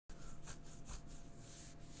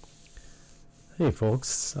Hey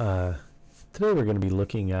folks, today we're going to be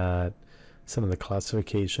looking at some of the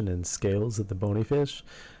classification and scales of the bony fish.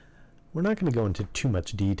 We're not going to go into too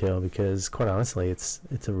much detail because quite honestly it's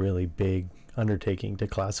a really big undertaking to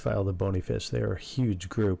classify all the bony fish. They're a huge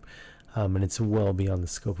group and it's well beyond the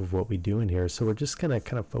scope of what we do in here. So we're just going to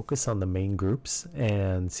kind of focus on the main groups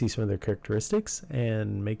and see some of their characteristics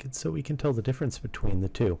and make it so we can tell the difference between the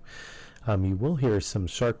two. You will hear some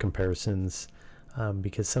shark comparisons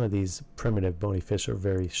because some of these primitive bony fish are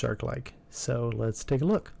very shark-like. So let's take a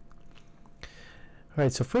look.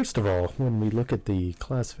 Alright, so first of all, when we look at the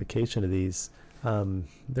classification of these,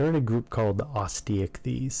 they're in a group called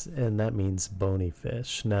Osteichthyes, and that means bony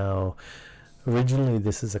fish. Now, originally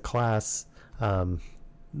this is a class.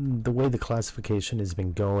 The way the classification has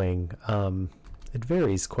been going, it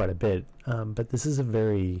varies quite a bit, but this is a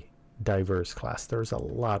very diverse class. There's a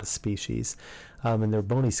lot of species, and their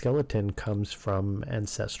bony skeleton comes from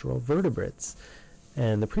ancestral vertebrates.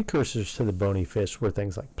 And the precursors to the bony fish were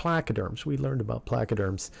things like placoderms. We learned about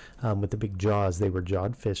placoderms with the big jaws. They were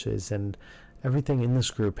jawed fishes, and everything in this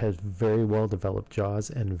group has very well developed jaws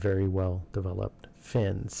and very well developed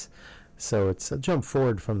fins. So it's a jump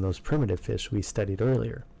forward from those primitive fish we studied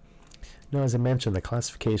earlier. Now, as I mentioned, the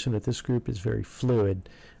classification of this group is very fluid.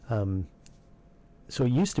 So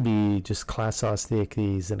it used to be just class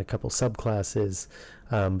Osteichthyes and a couple subclasses,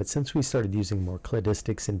 but since we started using more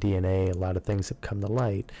cladistics and DNA, a lot of things have come to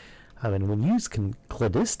light. And when you use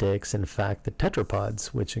cladistics, in fact, the tetrapods,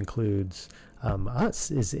 which includes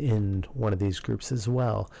us, is in one of these groups as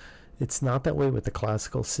well. It's not that way with the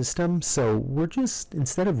classical system, so we're just,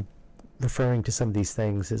 instead of referring to some of these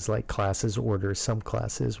things as like classes, orders,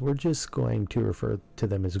 subclasses, we're just going to refer to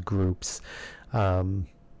them as groups.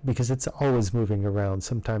 Because it's always moving around.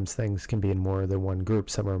 Sometimes things can be in more than one group.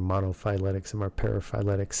 Some are monophyletic, some are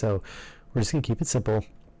paraphyletic. So we're just going to keep it simple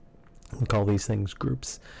and call these things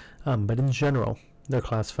groups. But in general, they're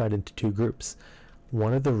classified into two groups.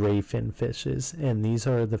 One are the ray fin fishes, and these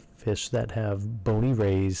are the fish that have bony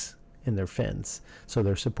rays in their fins. So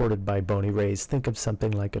they're supported by bony rays. Think of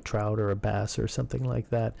something like a trout or a bass or something like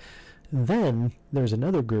that. Then there's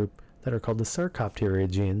another group that are called the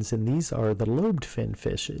Sarcopterygians, and these are the lobed fin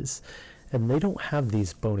fishes, and they don't have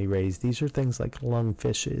these bony rays. These are things like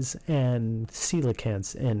lungfishes and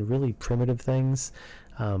coelacanths and really primitive things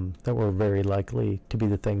that were very likely to be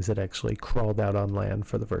the things that actually crawled out on land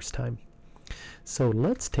for the first time. So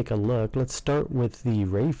let's take a look. Let's start with the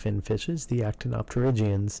ray fin fishes, the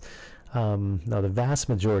Actinopterygians. Now the vast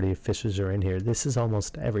majority of fishes are in here. This is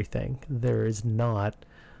almost everything. There is not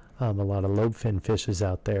a lot of lobe fin fishes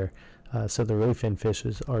out there, so the ray fin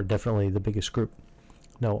fishes are definitely the biggest group.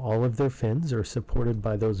 Now all of their fins are supported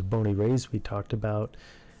by those bony rays we talked about,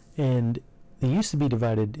 and they used to be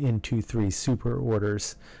divided into three super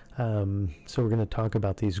orders. So we're going to talk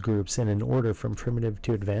about these groups in an order from primitive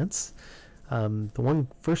to advanced. The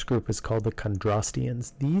first group is called the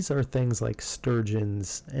Chondrosteans. These are things like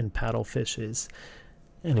sturgeons and paddlefishes.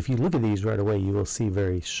 And if you look at these right away, you will see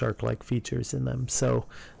very shark-like features in them. So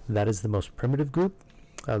that is the most primitive group.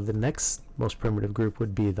 The next most primitive group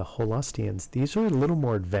would be the Holosteans. These are a little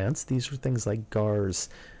more advanced. These are things like gars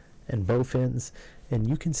and bowfins. And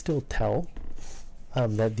you can still tell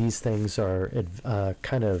that these things are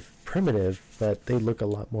kind of primitive, but they look a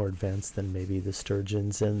lot more advanced than maybe the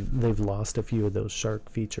sturgeons, and they've lost a few of those shark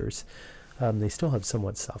features. They still have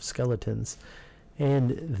somewhat soft skeletons.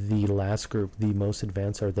 And the last group, the most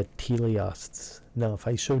advanced, are the teleosts. Now, if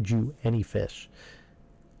I showed you any fish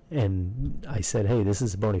and I said, hey, this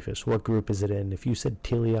is a bony fish, what group is it in? If you said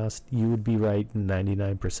teleost, you would be right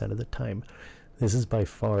 99% of the time. This is by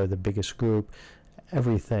far the biggest group.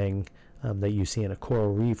 Everything that you see in a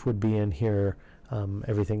coral reef would be in here.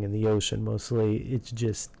 Everything in the ocean, mostly. It's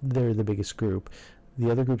just, they're the biggest group.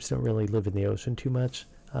 The other groups don't really live in the ocean too much,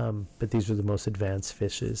 but these are the most advanced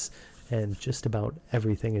fishes. And just about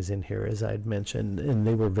everything is in here, as I had mentioned, and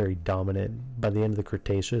they were very dominant by the end of the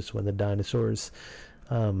Cretaceous, when the dinosaurs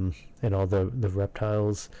and all the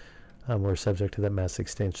reptiles were subject to that mass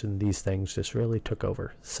extinction. These things just really took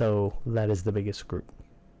over. So that is the biggest group.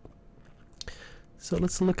 So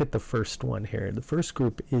let's look at the first one here. The first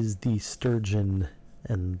group is the sturgeon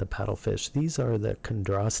and the paddlefish. These are the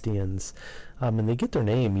Chondrosteans, and they get their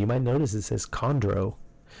name. You might notice it says chondro,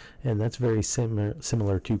 and that's very similar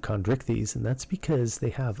to Chondrichthyes, and that's because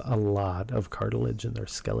they have a lot of cartilage in their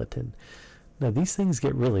skeleton. Now these things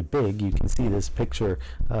get really big. You can see this picture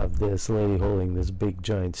of this lady holding this big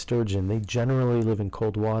giant sturgeon. They generally live in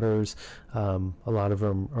cold waters. A lot of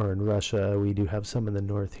them are in Russia. We do have some in the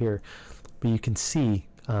north here, but you can see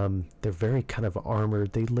they're very kind of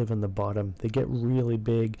armored. They live on the bottom. They get really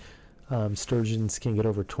big. Sturgeons can get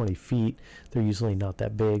over 20 feet. They're usually not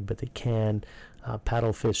that big, but they can.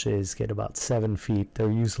 Paddlefishes get about 7 feet.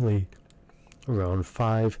 They're usually around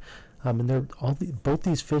 5. And both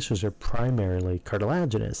these fishes are primarily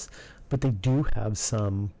cartilaginous, but they do have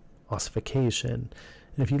some ossification.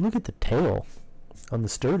 And if you look at the tail on the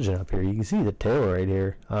sturgeon up here, you can see the tail right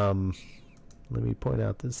here. Let me point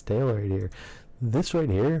out this tail right here. This right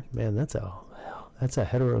here, man, that's a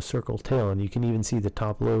heterocircle tail, and you can even see the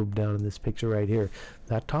top lobe down in this picture right here.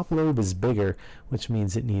 That top lobe is bigger, which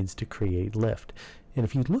means it needs to create lift. And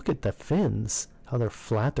if you look at the fins, how they're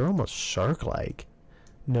flat, they're almost shark-like.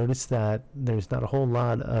 Notice that there's not a whole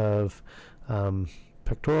lot of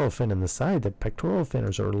pectoral fin in the side. The pectoral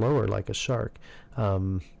fins are lower like a shark,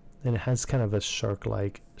 and it has kind of a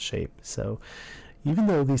shark-like shape. So even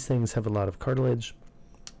though these things have a lot of cartilage,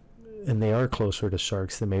 and they are closer to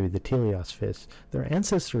sharks than maybe the teleost fish, their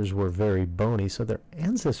ancestors were very bony, so their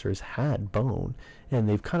ancestors had bone, and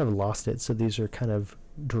they've kind of lost it, so these are kind of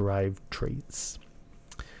derived traits.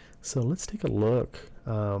 So let's take a look,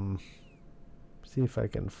 see if I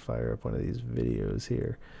can fire up one of these videos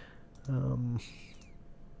here.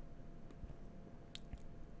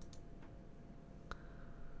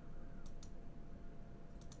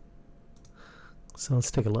 So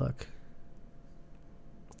let's take a look.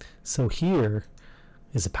 So here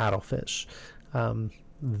is a paddlefish.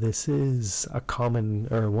 This is a common,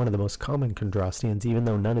 or one of the most common chondrosteans, even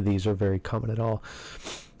though none of these are very common at all.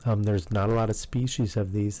 There's not a lot of species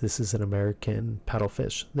of these. This is an American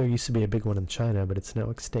paddlefish. There used to be a big one in China, but it's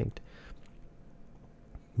now extinct.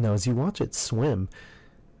 Now, as you watch it swim,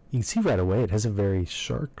 you can see right away it has a very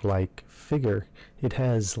shark-like figure. It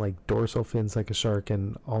has like dorsal fins like a shark,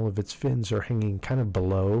 and all of its fins are hanging kind of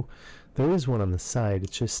below. There is one on the side.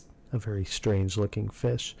 It's just a very strange looking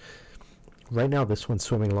fish. Right now this one's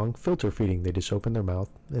swimming along, filter feeding. They just open their mouth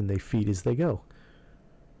and they feed as they go.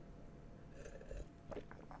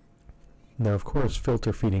 Now of course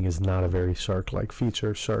filter feeding is not a very shark-like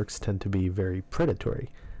feature. Sharks tend to be very predatory.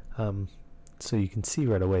 So you can see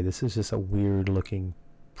right away this is just a weird looking,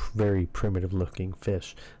 very primitive looking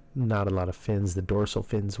fish. Not a lot of fins. The dorsal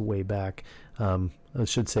fins way back. I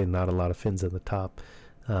should say not a lot of fins on the top.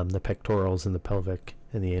 The pectorals and the pelvic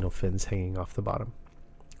and the anal fins hanging off the bottom.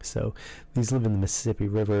 So these live in the Mississippi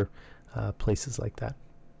River, places like that.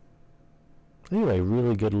 Anyway,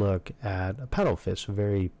 really good look at a paddlefish, a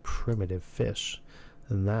very primitive fish,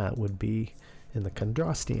 and that would be in the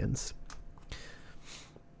chondrosteans.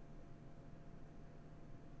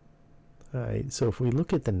 Alright, so if we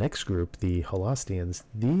look at the next group, the holosteans,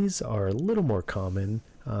 these are a little more common.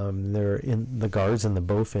 They're in the gars and the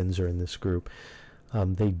bowfins are in this group.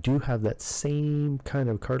 They do have that same kind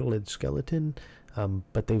of cartilage skeleton,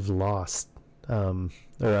 but they've lost,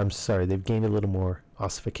 they've gained a little more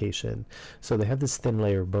ossification. So they have this thin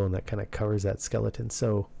layer of bone that kind of covers that skeleton.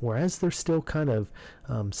 So whereas they're still kind of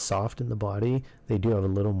soft in the body, they do have a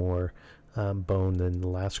little more bone than the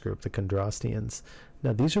last group, the chondrosteans.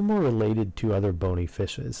 Now these are more related to other bony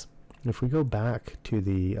fishes. If we go back to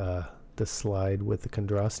the slide with the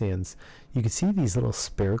chondrosteans, you can see these little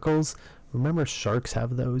spiracles. Remember, sharks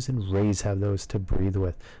have those and rays have those to breathe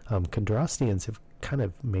with. Chondrosteans have kind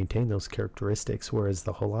of maintained those characteristics, whereas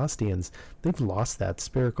the holosteans, they've lost that.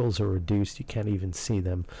 Spiracles are reduced. You can't even see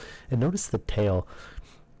them. And notice the tail.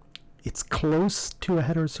 It's close to a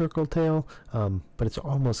heterocircle tail, but it's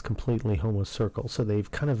almost completely homocircle. So they've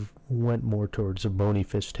kind of went more towards a bony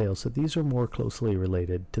fish tail. So these are more closely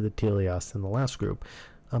related to the teleost than the last group.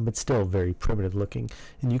 But still very primitive looking.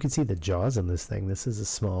 And you can see the jaws on this thing. This is a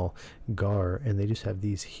small gar, and they just have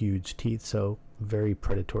these huge teeth. So very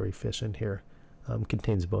predatory fish in here.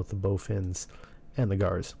 Contains both the bowfins and the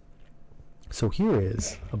gars. So here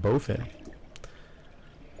is a bowfin.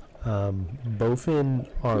 Bowfin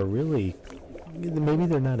are really, maybe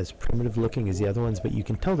they're not as primitive looking as the other ones, but you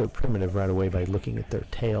can tell they're primitive right away by looking at their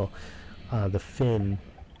tail. The fin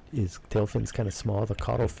tail fin's kind of small, the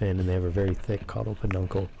caudal fin, and they have a very thick caudal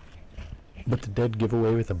peduncle. But the dead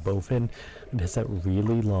giveaway with a bowfin, it has that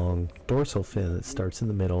really long dorsal fin that starts in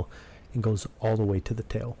the middle and goes all the way to the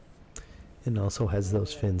tail. And also has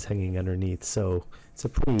those fins hanging underneath. So it's a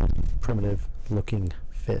pretty primitive looking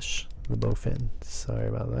fish, the bowfin. Sorry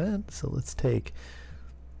about that. So let's go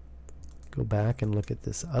back and look at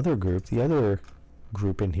this other group. The other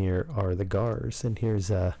group in here are the gars, and here's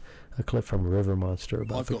a clip from River Monster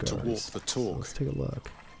about the gars. I've got to walk the talk. So let's take a look.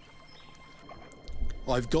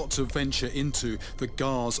 I've got to venture into the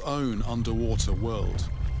gar's own underwater world.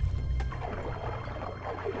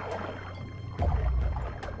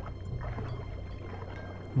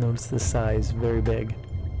 Notice the size, very big.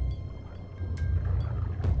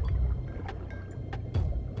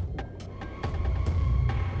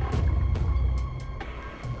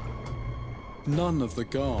 None of the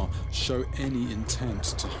gar show any intent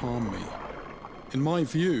to harm me. In my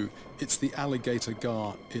view, it's the alligator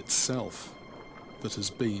gar itself that has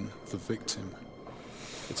been the victim.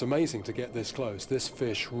 It's amazing to get this close. This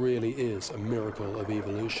fish really is a miracle of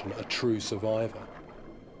evolution, a true survivor.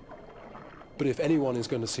 But if anyone is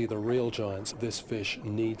going to see the real giants, this fish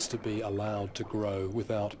needs to be allowed to grow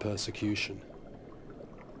without persecution.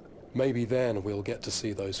 Maybe then we'll get to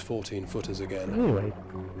see those 14-footers again. Anyway,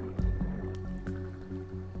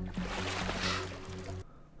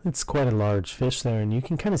 it's quite a large fish there, and you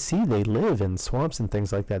can kind of see they live in swamps and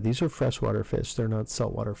things like that. These are freshwater fish. They're not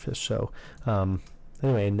saltwater fish. So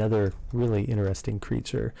anyway, another really interesting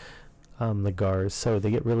creature, the gars. So they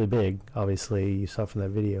get really big, obviously, you saw from that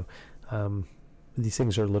video. These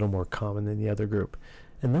things are a little more common than the other group.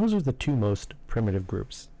 And those are the two most primitive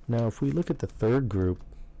groups. Now, if we look at the third group,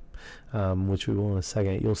 which we will in a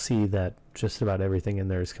second, you'll see that just about everything in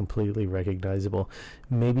there is completely recognizable.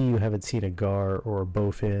 Maybe you haven't seen a gar or a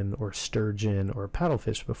bowfin or sturgeon or a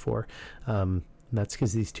paddlefish before. And that's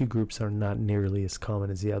because these two groups are not nearly as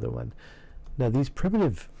common as the other one. Now, these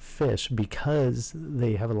primitive fish, because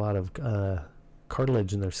they have a lot of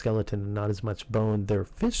cartilage in their skeleton and not as much bone, their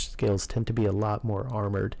fish scales tend to be a lot more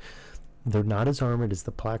armored. They're not as armored as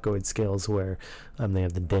the placoid scales, where they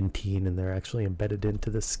have the dentine and they're actually embedded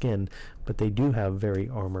into the skin, but they do have very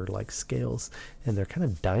armor-like scales, and they're kind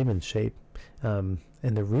of diamond shaped, and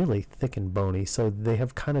they're really thick and bony, so they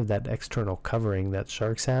have kind of that external covering that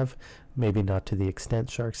sharks have. Maybe not to the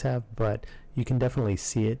extent sharks have, but you can definitely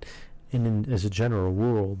see it. And as a general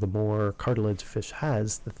rule, the more cartilage a fish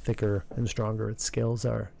has, the thicker and stronger its scales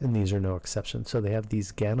are, and these are no exception. So they have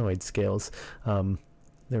these ganoid scales.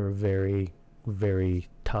 They're a very, very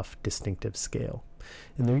tough, distinctive scale.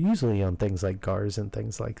 And they're usually on things like gars and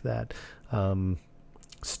things like that.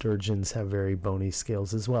 Sturgeons have very bony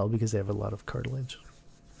scales as well because they have a lot of cartilage.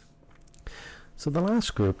 So the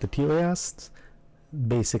last group, the teleosts,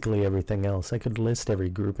 basically everything else. I could list every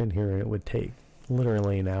group in here and it would take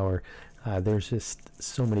literally an hour. There's just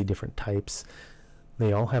so many different types.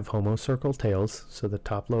 They all have homocircle tails, so the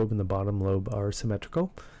top lobe and the bottom lobe are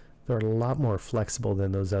symmetrical. They're a lot more flexible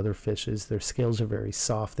than those other fishes. Their scales are very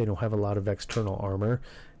soft. They don't have a lot of external armor,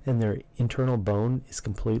 and their internal bone is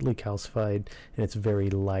completely calcified, and it's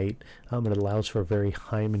very light. It allows for very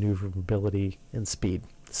high maneuverability and speed.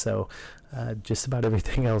 So just about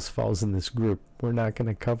everything else falls in this group. We're not going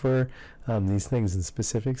to cover these things in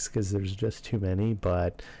specifics because there's just too many,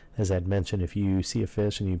 but as I'd mentioned, if you see a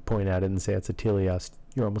fish and you point at it and say it's a teleost,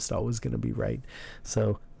 you're almost always going to be right.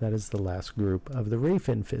 So that is the last group of the ray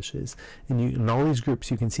fin fishes. And in all these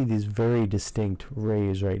groups, you can see these very distinct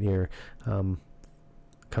rays right here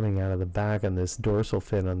coming out of the back on this dorsal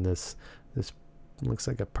fin on this looks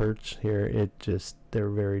like a perch here. They're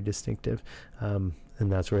very distinctive.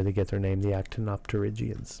 And that's where they get their name, the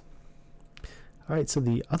Actinopterygians. All right, so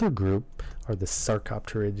the other group are the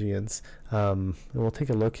Sarcopterygians. And we'll take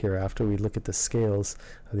a look here after we look at the scales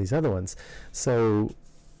of these other ones. So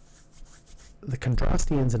the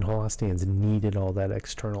Chondrosteans and Holosteans needed all that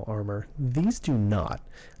external armor. These do not.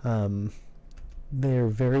 They're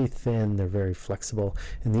very thin, they're very flexible,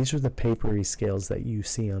 and these are the papery scales that you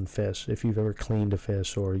see on fish. If you've ever cleaned a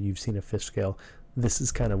fish or you've seen a fish scale, this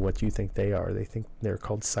is kind of what you think they are. They think they're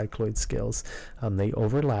called cycloid scales. They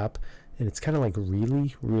overlap, and it's kind of like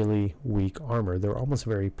really, really weak armor. They're almost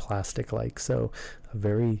very plastic-like, so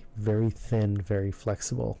very, very thin, very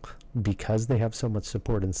flexible. Because they have so much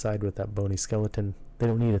support inside with that bony skeleton, they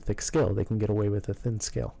don't need a thick scale. They can get away with a thin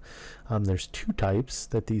scale. There's two types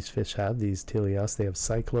that these fish have, these teleosts. They have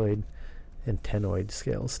cycloid and ctenoid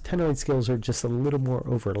scales. Ctenoid scales are just a little more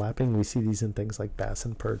overlapping. We see these in things like bass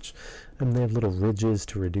and perch, and they have little ridges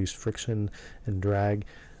to reduce friction and drag.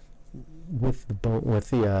 With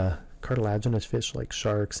the cartilaginous fish like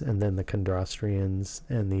sharks, and then the Chondrosteans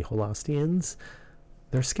and the Holosteans,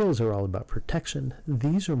 their scales are all about protection.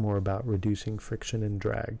 These are more about reducing friction and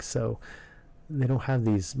drag. So they don't have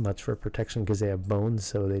these much for protection because they have bones,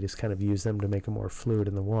 so they just kind of use them to make them more fluid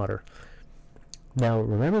in the water. Now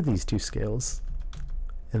remember these two scales,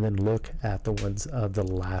 and then look at the ones of the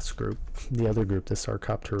last group, the other group, the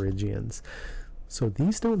Sarcopterygians. So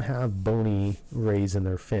these don't have bony rays in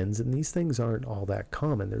their fins, and these things aren't all that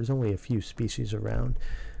common. There's only a few species around.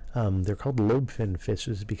 They're called lobe fin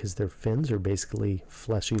fishes because their fins are basically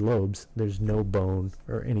fleshy lobes. There's no bone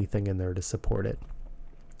or anything in there to support it.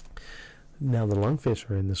 Now the lungfish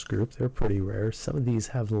are in this group. They're pretty rare. Some of these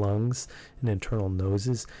have lungs and internal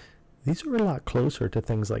noses. these are a lot closer to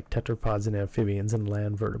things like tetrapods and amphibians and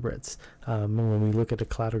land vertebrates. And when we look at a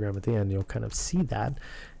cladogram at the end, you'll kind of see that.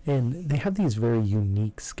 And they have these very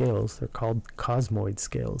unique scales. They're called cosmoid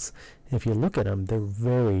scales. If you look at them, they're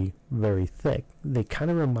very, very thick. They kind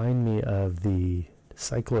of remind me of the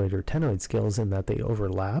cycloid or ctenoid scales in that they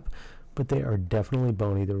overlap, but they are definitely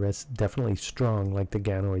bony. The rest definitely strong, like the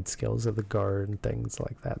ganoid scales of the gar and things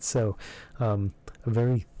like that. So a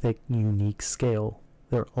very thick, unique scale.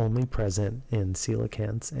 They're only present in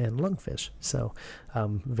coelacanths and lungfish. So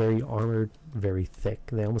very armored, very thick.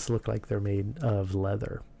 They almost look like they're made of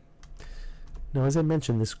leather. Now, as I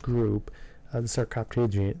mentioned, this group, the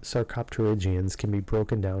Sarcopterygians, can be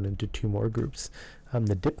broken down into two more groups.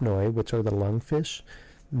 The Dipnoi, which are the lungfish,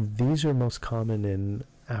 these are most common in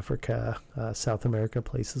Africa, South America,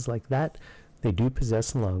 places like that. They do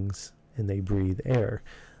possess lungs and they breathe air.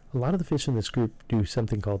 A lot of the fish in this group do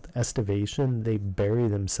something called estivation. They bury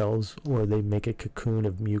themselves, or they make a cocoon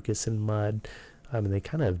of mucus and mud, and they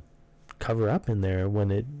kind of cover up in there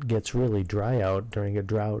when it gets really dry out during a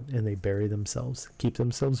drought, and they bury themselves, keep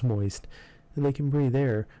themselves moist, and they can breathe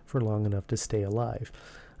air for long enough to stay alive.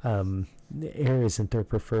 Air isn't their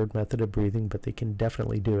preferred method of breathing, but they can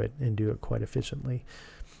definitely do it and do it quite efficiently.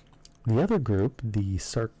 The other group, the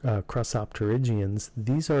Crossopterygians,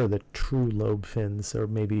 these are the true lobe fins, or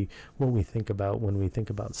maybe what we think about when we think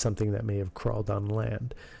about something that may have crawled on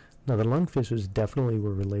land. Now, the lungfishers definitely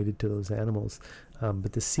were related to those animals,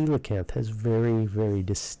 but the coelacanth has very, very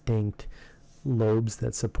distinct lobes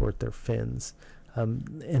that support their fins.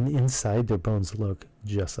 And inside, their bones look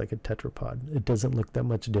just like a tetrapod. It doesn't look that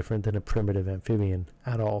much different than a primitive amphibian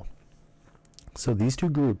at all. So these two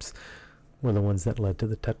groups were the ones that led to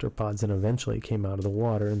the tetrapods and eventually came out of the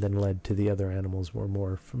water and then led to the other animals we're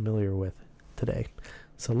more familiar with today.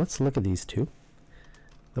 So let's look at these two.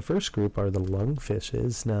 The first group are the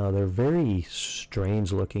lungfishes. Now, they're very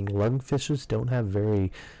strange looking. Lungfishes don't have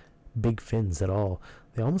very big fins at all.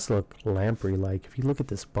 They almost look lamprey-like. If you look at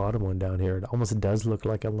this bottom one down here, it almost does look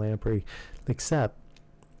like a lamprey, except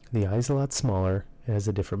the eye's a lot smaller. It has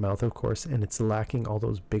a different mouth, of course, and it's lacking all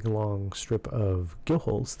those big, long strip of gill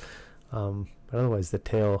holes. But otherwise, the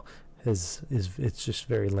tail it's just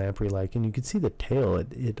very lamprey-like, and you can see the tail.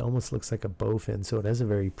 It almost looks like a bowfin, so it has a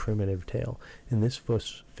very primitive tail. And this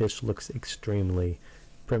fish looks extremely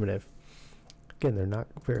primitive. Again, they're not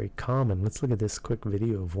very common. Let's look at this quick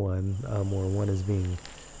video of one where one is being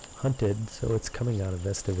hunted. So it's coming out of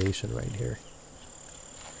estivation right here.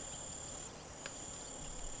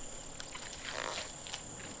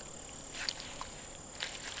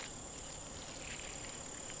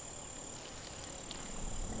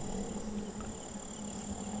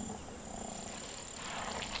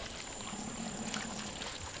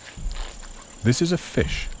 This is a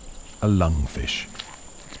fish, a lungfish.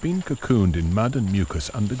 It's been cocooned in mud and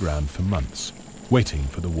mucus underground for months, waiting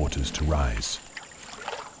for the waters to rise.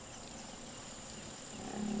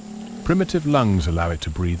 Primitive lungs allow it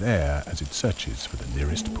to breathe air as it searches for the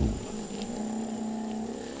nearest pool.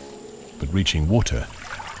 But reaching water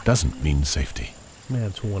doesn't mean safety. Man,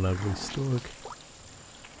 it's one ugly stork.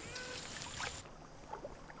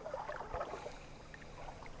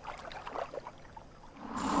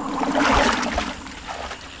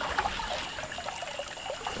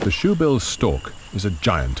 The shoebill stork is a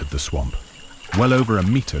giant of the swamp, well over a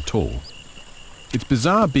metre tall. Its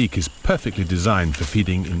bizarre beak is perfectly designed for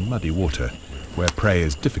feeding in muddy water, where prey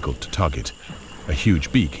is difficult to target. A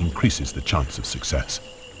huge beak increases the chance of success.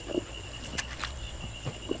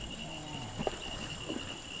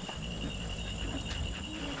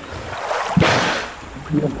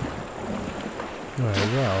 Alright,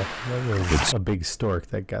 well, that was a big stork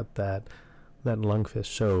that got that lungfish.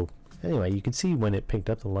 So anyway, you can see when it picked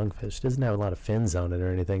up the lungfish, it doesn't have a lot of fins on it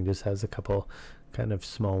or anything, just has a couple kind of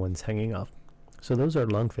small ones hanging off. So those are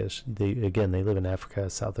lungfish. They live in Africa,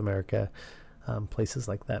 South America, places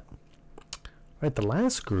like that. Right, the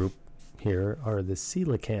last group here are the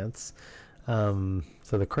coelacanths.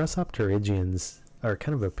 So the Crossopterygians are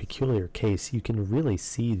kind of a peculiar case. You can really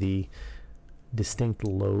see the distinct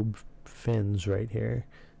lobe fins right here.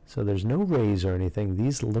 So there's no rays or anything.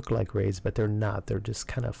 These look like rays, but they're not. They're just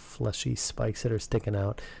kind of fleshy spikes that are sticking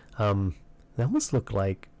out. They almost look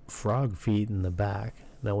like frog feet in the back.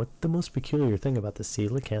 Now, what the most peculiar thing about the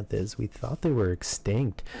coelacanth is, we thought they were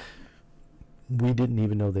extinct. We didn't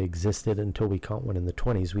even know they existed until we caught one in the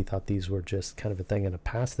 20s. We thought these were just kind of a thing in the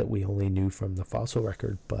past that we only knew from the fossil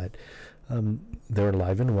record, but they're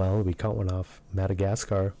alive and well. We caught one off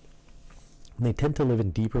Madagascar. They tend to live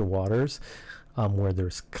in deeper waters. where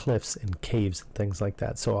there's cliffs and caves and things like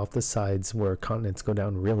that. So off the sides where continents go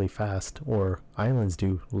down really fast, or islands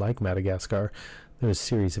do, like Madagascar, there's a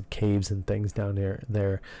series of caves and things down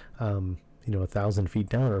there, you know, 1,000 feet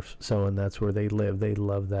down or so, and that's where they live. They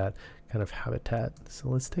love that kind of habitat. So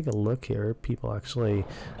let's take a look here. People actually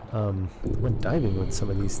went diving with some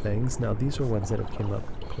of these things. Now these are ones that have came up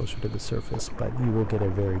closer to the surface, but you will get a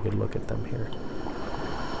very good look at them here.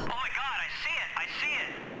 Oh my God, I see it! I see it!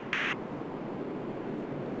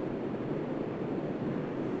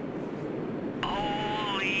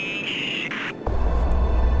 Holy shit!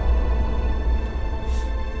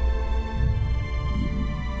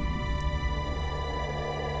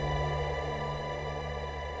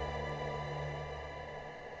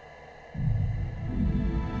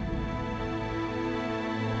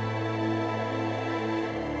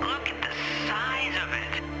 Look at the size of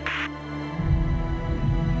it!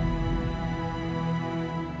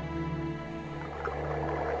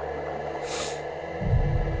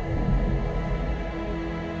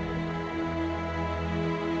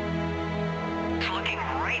 It's looking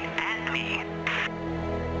right at me.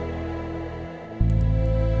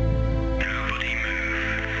 Nobody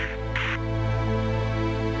move.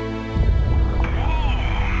 Whoa!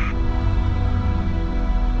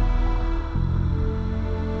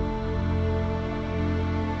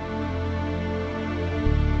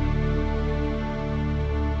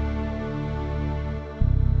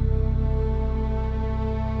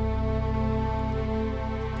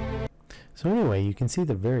 So anyway, you can see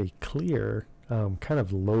the very clear kind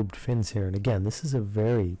of lobed fins here. And again, this is a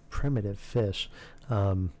very primitive fish.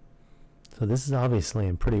 So this is obviously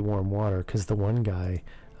in pretty warm water, because the one guy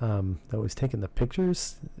that was taking the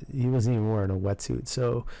pictures, he wasn't even wearing a wetsuit.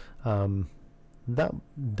 So that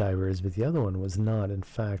diver is, but the other one was not. In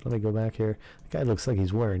fact, let me go back here. The guy looks like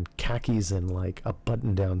he's wearing khakis and like a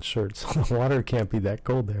button-down shirt. So the water can't be that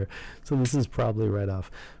cold there. So this is probably right off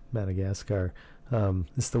Madagascar.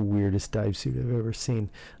 It's the weirdest dive suit I've ever seen.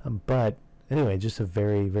 But anyway, just a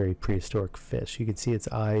very, very prehistoric fish. You can see its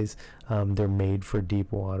eyes. They're made for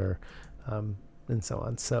deep water, and so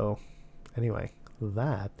on. So anyway,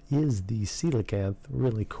 that is the coelacanth.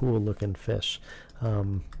 Really cool looking fish.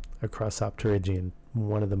 A Crossopterygian,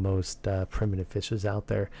 one of the most primitive fishes out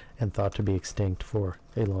there, and thought to be extinct for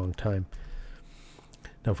a long time.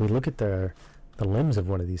 Now if we look at the limbs of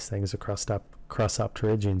one of these things, the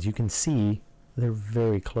Crossopterygians, you can see they're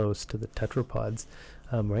very close to the tetrapods.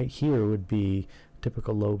 Right here would be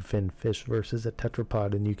typical lobe-finned fish versus a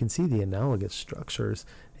tetrapod, and you can see the analogous structures,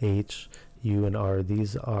 H, U, and R.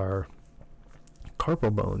 These are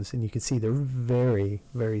carpal bones, and you can see they're very,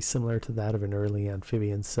 very similar to that of an early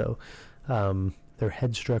amphibian. So their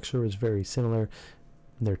head structure is very similar.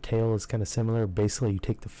 Their tail is kind of similar. Basically, you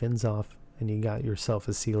take the fins off, and you got yourself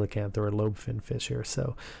a coelacanth or a lobe-finned fish here.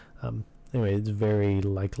 So anyway, it's very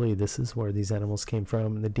likely this is where these animals came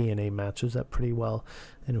from. The DNA matches up pretty well.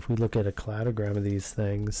 And if we look at a cladogram of these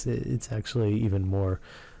things, it's actually even more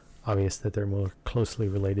obvious that they're more closely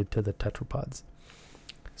related to the tetrapods.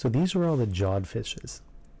 So these are all the jawed fishes.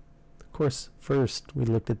 Of course, first we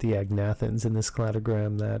looked at the agnathans in this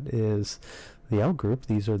cladogram. That is the outgroup.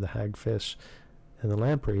 These are the hagfish and the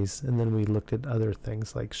lampreys. And then we looked at other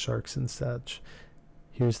things like sharks and such.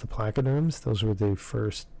 Here's the placoderms. Those were the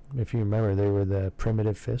first, if you remember, they were the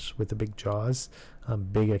primitive fish with the big jaws,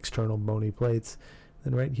 big external bony plates.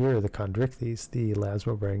 Then right here are the chondrichthyes, the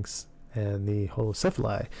elasmobranchs, and the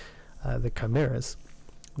holocephali, the chimeras.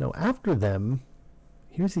 Now after them,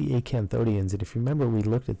 here's the acanthodians, and if you remember, we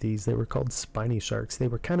looked at these. They were called spiny sharks. They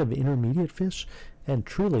were kind of intermediate fish, and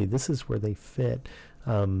truly this is where they fit.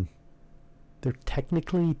 They're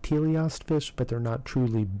technically teleost fish, but they're not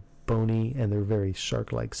truly bony, and they're very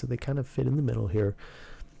shark-like, so they kind of fit in the middle here.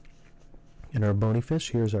 In our bony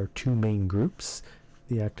fish, here's our two main groups,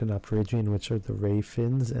 the Actinopterygian, which are the ray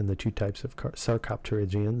fins, and the two types of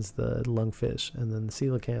Sarcopterygians, the lungfish, and then the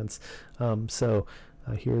coelacanths.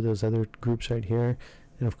 Here are those other groups right here.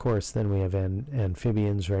 And of course, then we have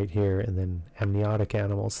amphibians right here, and then amniotic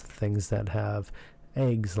animals, things that have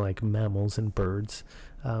eggs like mammals and birds,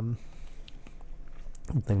 and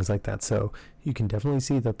things like that. So you can definitely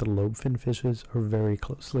see that the lobe-finned fishes are very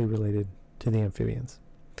closely related to the amphibians.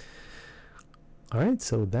 Alright,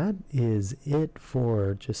 so that is it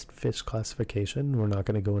for just fish classification. We're not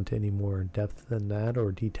going to go into any more depth than that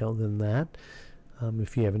or detail than that.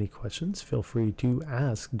 If you have any questions, feel free to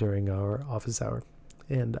ask during our office hour.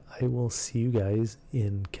 And I will see you guys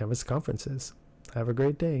in Canvas conferences. Have a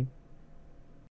great day.